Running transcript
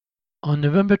On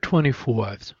November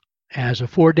 24th, as a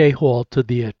four-day halt to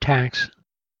the attacks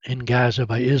in Gaza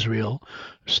by Israel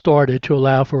started to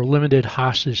allow for a limited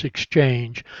hostage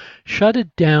exchange, shut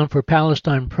it down for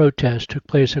Palestine protests took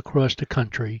place across the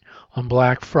country on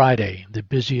Black Friday, the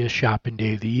busiest shopping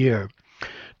day of the year.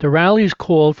 The rallies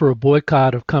called for a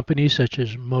boycott of companies such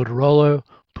as Motorola,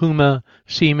 Puma,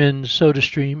 Siemens,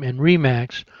 SodaStream and Re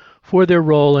for their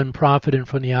role in profiting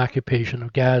from the occupation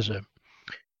of Gaza.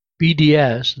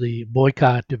 BDS, the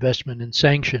Boycott, Divestment and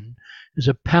Sanction, is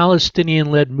a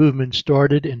Palestinian-led movement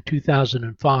started in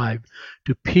 2005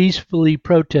 to peacefully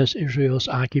protest Israel's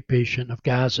occupation of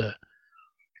Gaza.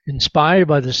 Inspired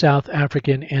by the South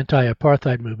African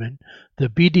anti-apartheid movement, the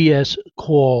BDS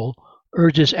call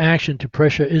urges action to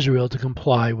pressure Israel to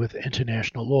comply with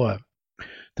international law.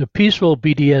 The peaceful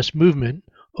BDS movement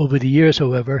over the years,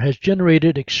 however, has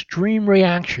generated extreme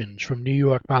reactions from New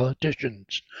York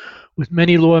politicians, with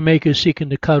many lawmakers seeking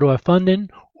to cut off funding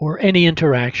or any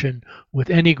interaction with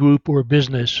any group or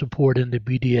business supporting the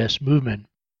BDS movement.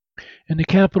 In the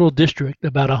Capital District,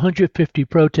 about 150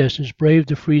 protesters braved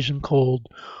the freezing cold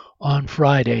on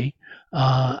Friday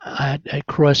at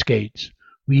Crossgates.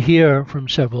 We hear from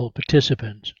several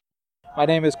participants. My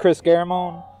name is Chris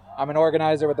Garamone. I'm an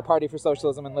organizer with the Party for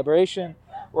Socialism and Liberation.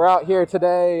 We're out here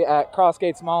today at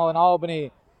Crossgates Mall in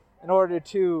Albany in order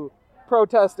to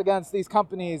protest against these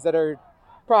companies that are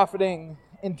profiting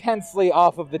intensely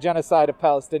off of the genocide of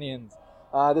Palestinians.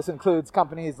 This includes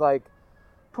companies like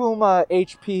Puma,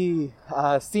 HP,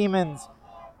 Siemens,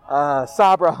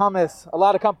 Sabra, Hummus, a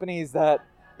lot of companies that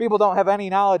people don't have any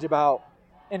knowledge about,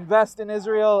 invest in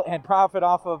Israel and profit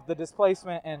off of the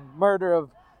displacement and murder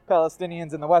of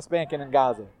Palestinians in the West Bank and in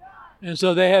Gaza. And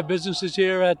so they have businesses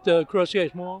here at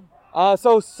Crossgates Mall?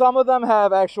 So some of them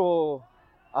have actual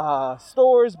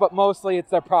stores, but mostly it's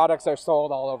their products are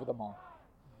sold all over the mall.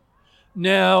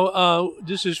 Now,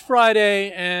 this is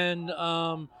Friday, and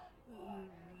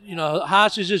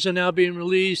hostages are now being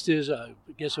released. There's, I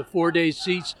guess, a 4-day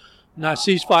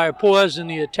ceasefire pause in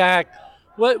the attack.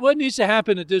 What needs to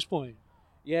happen at this point?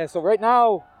 Yeah, so right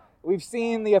now we've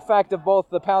seen the effect of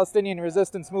both the Palestinian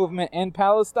resistance movement in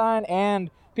Palestine and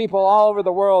people all over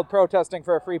the world protesting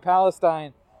for a free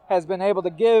Palestine has been able to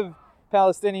give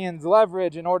Palestinians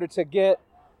leverage in order to get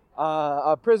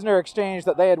a prisoner exchange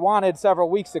that they had wanted several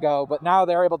weeks ago, but now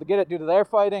they're able to get it due to their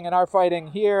fighting and our fighting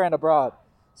here and abroad.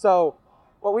 So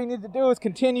what we need to do is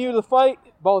continue the fight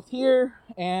both here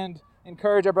and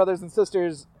encourage our brothers and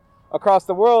sisters across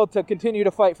the world to continue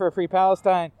to fight for a free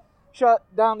Palestine, shut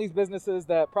down these businesses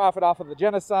that profit off of the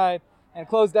genocide, and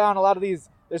close down a lot of these.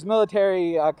 There's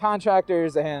military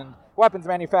contractors and weapons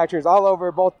manufacturers all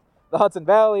over both the Hudson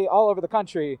Valley, all over the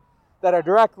country, that are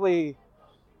directly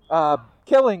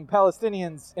killing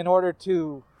Palestinians in order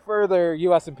to further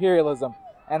U.S. imperialism.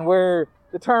 And we're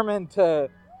determined to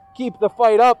keep the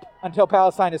fight up until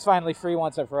Palestine is finally free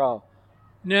once and for all.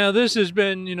 Now, this has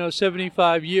been,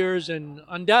 75 years, and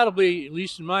undoubtedly, at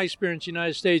least in my experience in the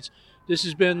United States, this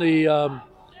has been the,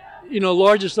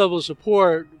 largest level of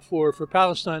support for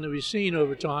Palestine that we've seen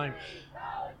over time.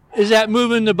 Is that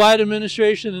moving the Biden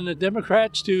administration and the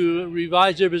Democrats to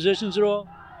revise their positions at all?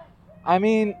 I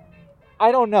mean,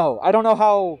 I don't know. I don't know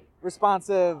how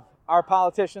responsive our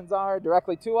politicians are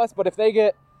directly to us, but if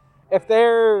the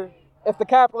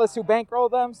capitalists who bankroll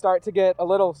them start to get a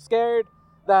little scared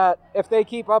that if they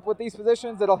keep up with these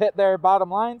positions, it'll hit their bottom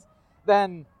lines,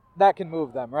 then that can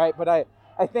move them, right? But I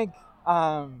think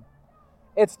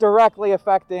it's directly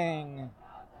affecting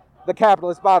the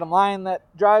capitalist bottom line that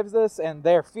drives this, and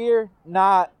their fear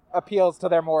not appeals to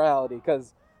their morality,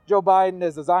 because Joe Biden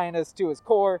is a Zionist to his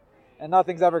core, and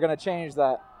nothing's ever going to change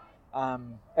that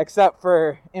except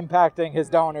for impacting his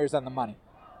donors and the money.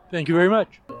 Thank you very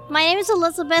much. My name is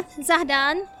Elizabeth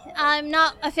Zahdan. I'm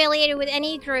not affiliated with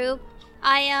any group.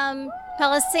 I am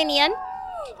Palestinian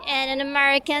and an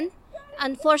American.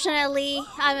 Unfortunately,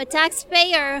 I'm a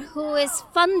taxpayer who is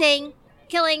funding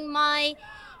killing my,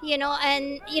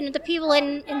 the people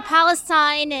in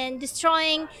Palestine and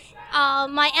destroying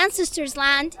my ancestors'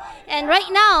 land. And right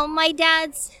now, my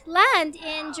dad's land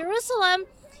in Jerusalem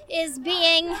is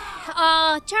being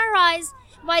terrorized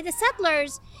by the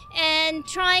settlers and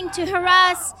trying to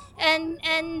harass and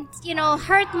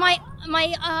hurt my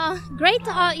great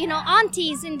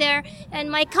aunties in there and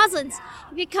my cousins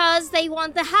because they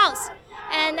want the house.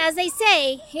 And as they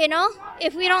say,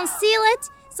 if we don't steal it,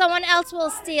 someone else will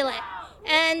steal it.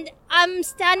 And I'm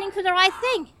standing for the right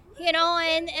thing,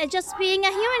 and just being a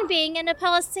human being and a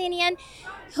Palestinian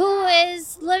who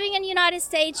is living in the United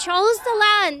States, chose the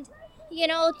land,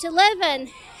 to live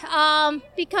in,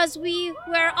 because we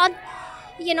were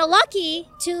lucky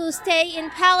to stay in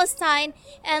Palestine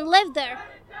and live there,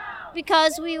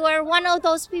 because we were one of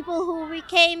those people who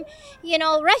became,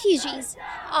 refugees.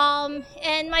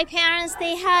 And my parents,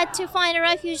 they had to find a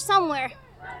refuge somewhere.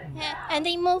 And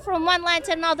they moved from one land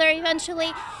to another.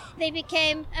 Eventually, they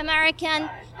became American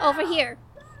over here.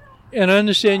 And I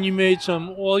understand you made some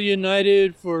All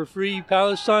United for Free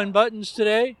Palestine buttons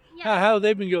today. Yes. How have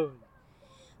they been going?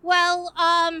 Well,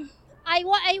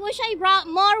 I wish I brought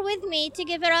more with me to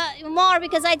give it more,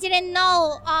 because I didn't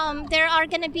know there are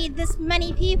going to be this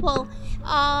many people.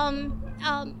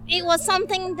 It was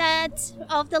something that,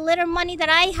 of the little money that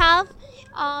I have,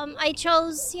 I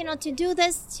chose, to do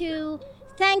this, to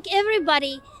thank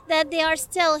everybody that there are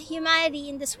still humanity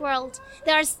in this world.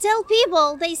 There are still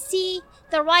people, they see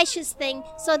the righteous thing.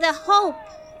 So the hope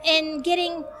in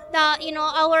getting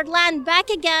our land back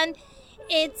again,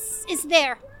 it's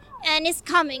there. And it's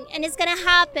coming, and it's going to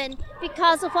happen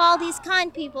because of all these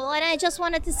kind people. And I just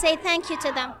wanted to say thank you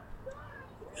to them.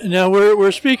 Now,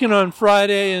 we're speaking on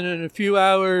Friday, and in a few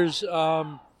hours, there's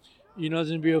going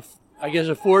to be, a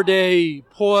 4-day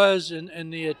pause in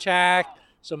the attack.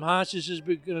 Some hostages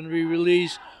are going to be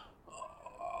released.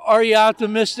 Are you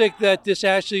optimistic that this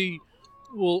actually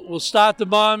will stop the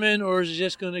bombing, or is it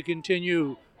just going to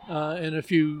continue in a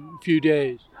few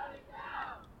days?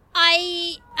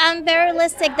 I am very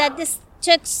realistic that this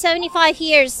took 75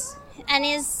 years and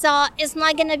is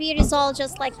not going to be resolved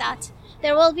just like that.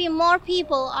 There will be more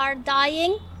people are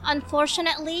dying,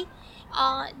 unfortunately.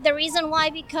 The reason why,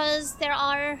 because they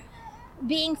are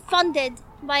being funded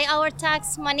by our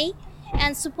tax money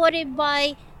and supported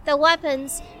by the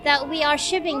weapons that we are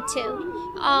shipping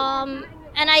to.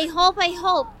 And I hope,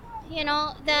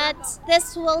 that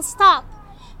this will stop.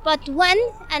 But when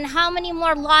and how many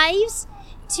more lives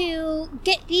to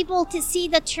get people to see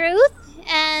the truth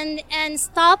and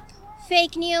stop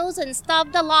fake news and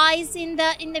stop the lies in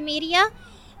the media,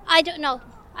 I don't know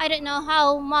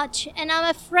how much. And I'm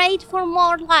afraid for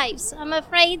more lives. I'm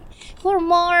afraid for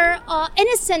more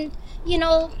innocent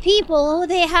people who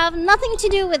they have nothing to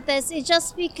do with this. It's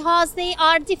just because they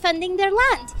are defending their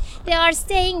land. They are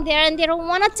staying there and they don't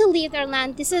want to leave their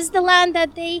land. This is the land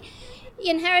that they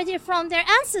inherited from their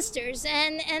ancestors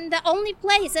and the only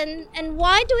place. And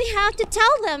why do we have to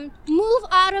tell them move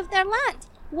out of their land?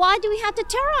 Why do we have to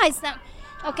terrorize them?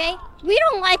 Okay, we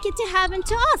don't like it to happen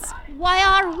to us. Why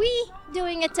are we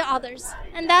doing it to others?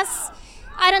 And that's,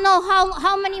 I don't know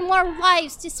how many more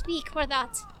lives to speak for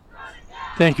that.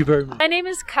 Thank you very much. My name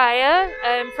is Kaya.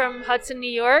 I'm from Hudson, New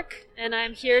York, and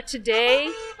I'm here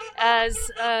today as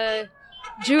a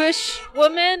Jewish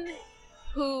woman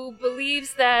who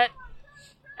believes that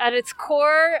at its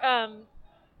core,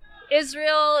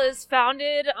 Israel is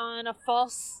founded on a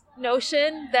false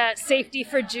notion that safety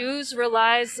for Jews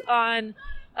relies on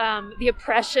the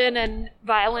oppression and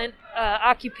violent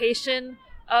occupation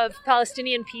of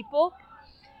Palestinian people.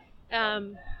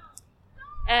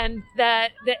 And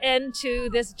that the end to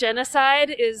this genocide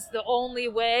is the only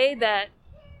way that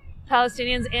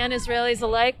Palestinians and Israelis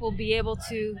alike will be able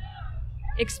to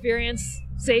experience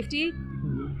safety.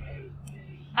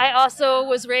 I also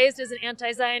was raised as an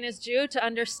anti-Zionist Jew to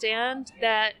understand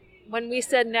that when we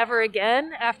said never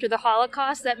again after the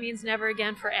Holocaust, that means never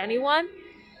again for anyone,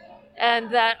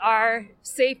 and that our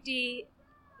safety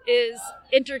is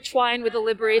intertwined with the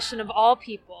liberation of all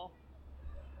people.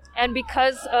 And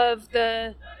because of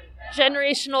the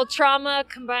generational trauma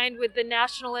combined with the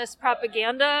nationalist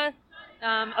propaganda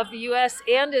of the U.S.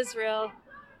 and Israel,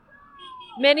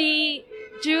 many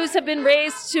Jews have been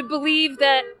raised to believe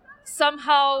that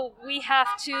somehow we have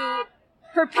to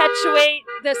perpetuate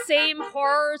the same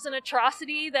horrors and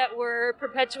atrocity that were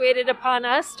perpetuated upon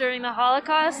us during the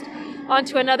Holocaust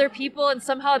onto another people, and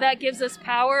somehow that gives us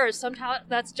power, or somehow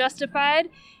that's justified,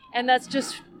 and that's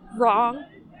just wrong,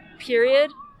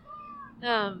 period.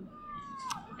 And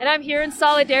I'm here in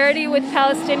solidarity with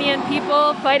Palestinian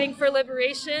people fighting for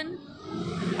liberation.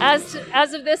 As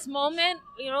of this moment,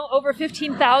 over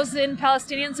 15,000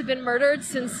 Palestinians have been murdered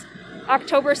since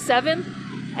October 7th,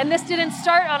 and this didn't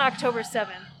start on October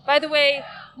 7th. By the way,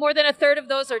 more than a third of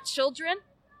those are children,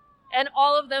 and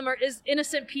all of them are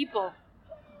innocent people.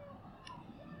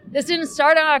 This didn't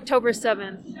start on October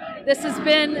 7th. This has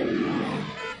been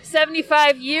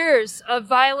 75 years of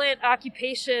violent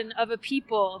occupation of a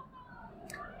people,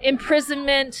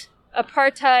 imprisonment,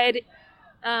 apartheid,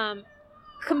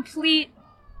 complete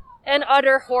and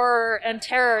utter horror and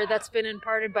terror that's been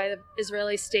imparted by the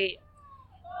Israeli state.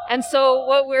 And so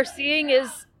what we're seeing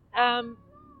is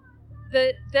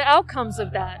the outcomes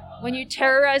of that. When you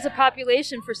terrorize a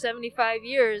population for 75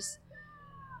 years,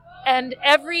 and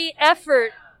every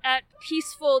effort at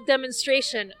peaceful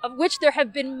demonstration, of which there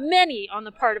have been many on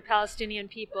the part of Palestinian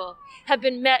people, have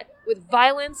been met with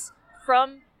violence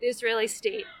from the Israeli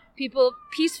state. People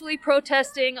peacefully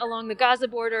protesting along the Gaza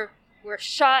border were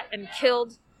shot and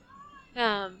killed.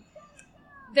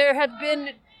 There's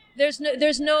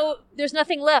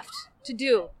nothing left to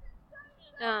do.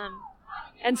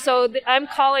 And so I'm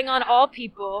calling on all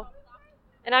people,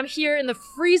 and I'm here in the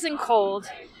freezing cold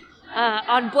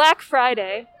on Black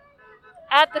Friday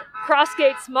at the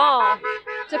Crossgates Mall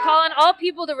to call on all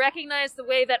people to recognize the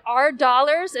way that our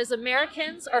dollars as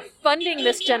Americans are funding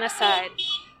this genocide.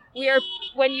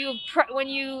 When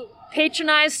you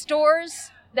patronize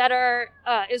stores that are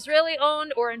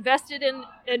Israeli-owned or invested in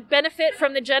and benefit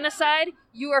from the genocide,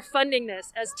 you are funding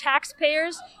this. As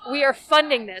taxpayers, we are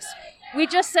funding this. We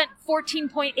just sent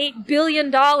 $14.8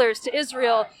 billion to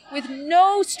Israel with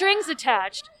no strings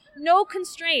attached, no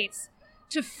constraints,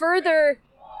 to further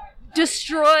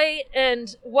destroy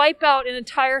and wipe out an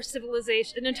entire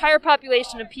civilization, an entire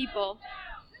population of people.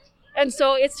 And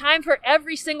so it's time for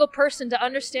every single person to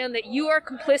understand that you are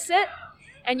complicit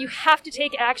and you have to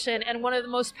take action. And one of the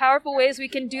most powerful ways we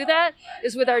can do that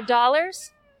is with our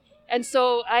dollars. And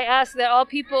so I ask that all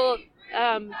people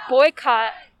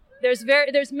boycott. There's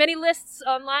many lists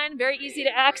online, very easy to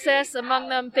access. Among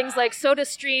them, things like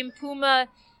SodaStream, Puma,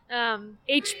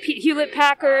 HP,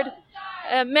 Hewlett-Packard,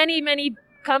 many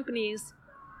companies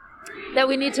that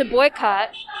we need to boycott.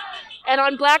 And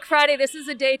on Black Friday, this is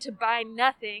a day to buy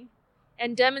nothing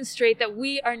and demonstrate that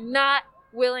we are not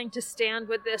willing to stand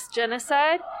with this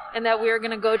genocide and that we are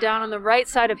going to go down on the right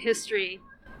side of history.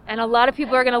 And a lot of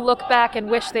people are going to look back and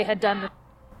wish they had done this.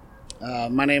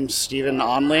 My name's Stephen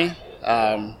Onley.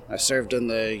 I served in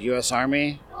the U.S.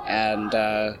 Army, and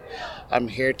I'm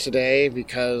here today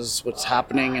because what's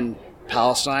happening in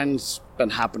Palestine's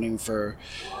been happening for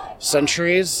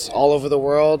centuries all over the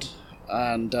world,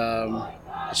 and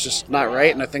it's just not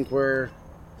right, and I think we're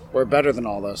better than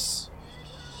all this.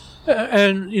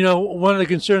 And, one of the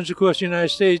concerns, of course, the United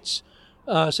States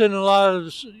sending a lot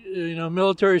of,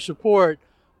 military support.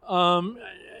 How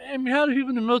do people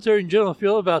in the military in general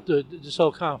feel about this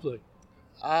whole conflict?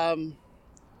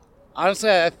 Honestly,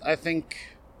 I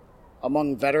think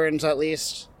among veterans, at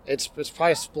least, it's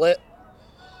probably split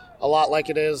a lot like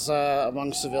it is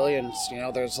among civilians.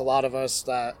 There's a lot of us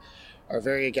that are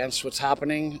very against what's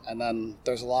happening, and then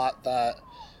there's a lot that,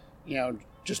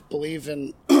 just believe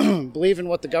in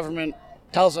what the government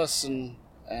tells us and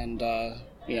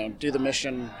do the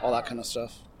mission, all that kind of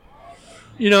stuff.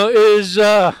 Is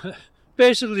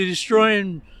basically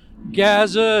destroying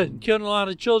Gaza and killing a lot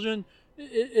of children.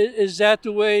 Is that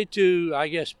the way to, I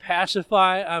guess,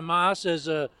 pacify Hamas as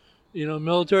a,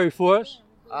 military force?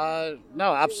 No,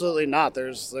 absolutely not.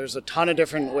 There's a ton of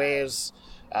different ways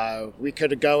we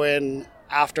could go in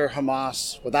after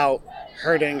Hamas without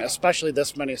hurting, especially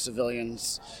this many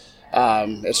civilians.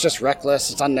 It's just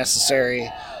reckless. It's unnecessary,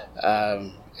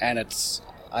 and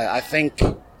I think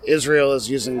Israel is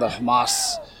using the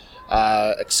Hamas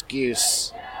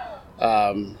excuse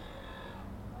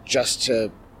just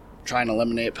to try and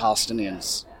eliminate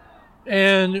Palestinians.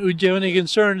 And would you have any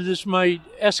concern that this might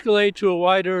escalate to a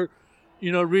wider,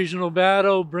 regional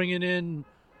battle, bringing in,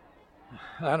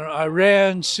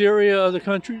 Iran, Syria, other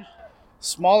countries?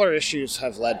 Smaller issues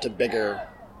have led to bigger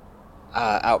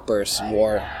outbursts and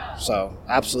war, so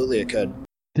absolutely it could.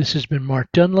 This has been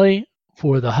Mark Dunley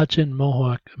for the Hudson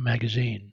Mohawk Magazine.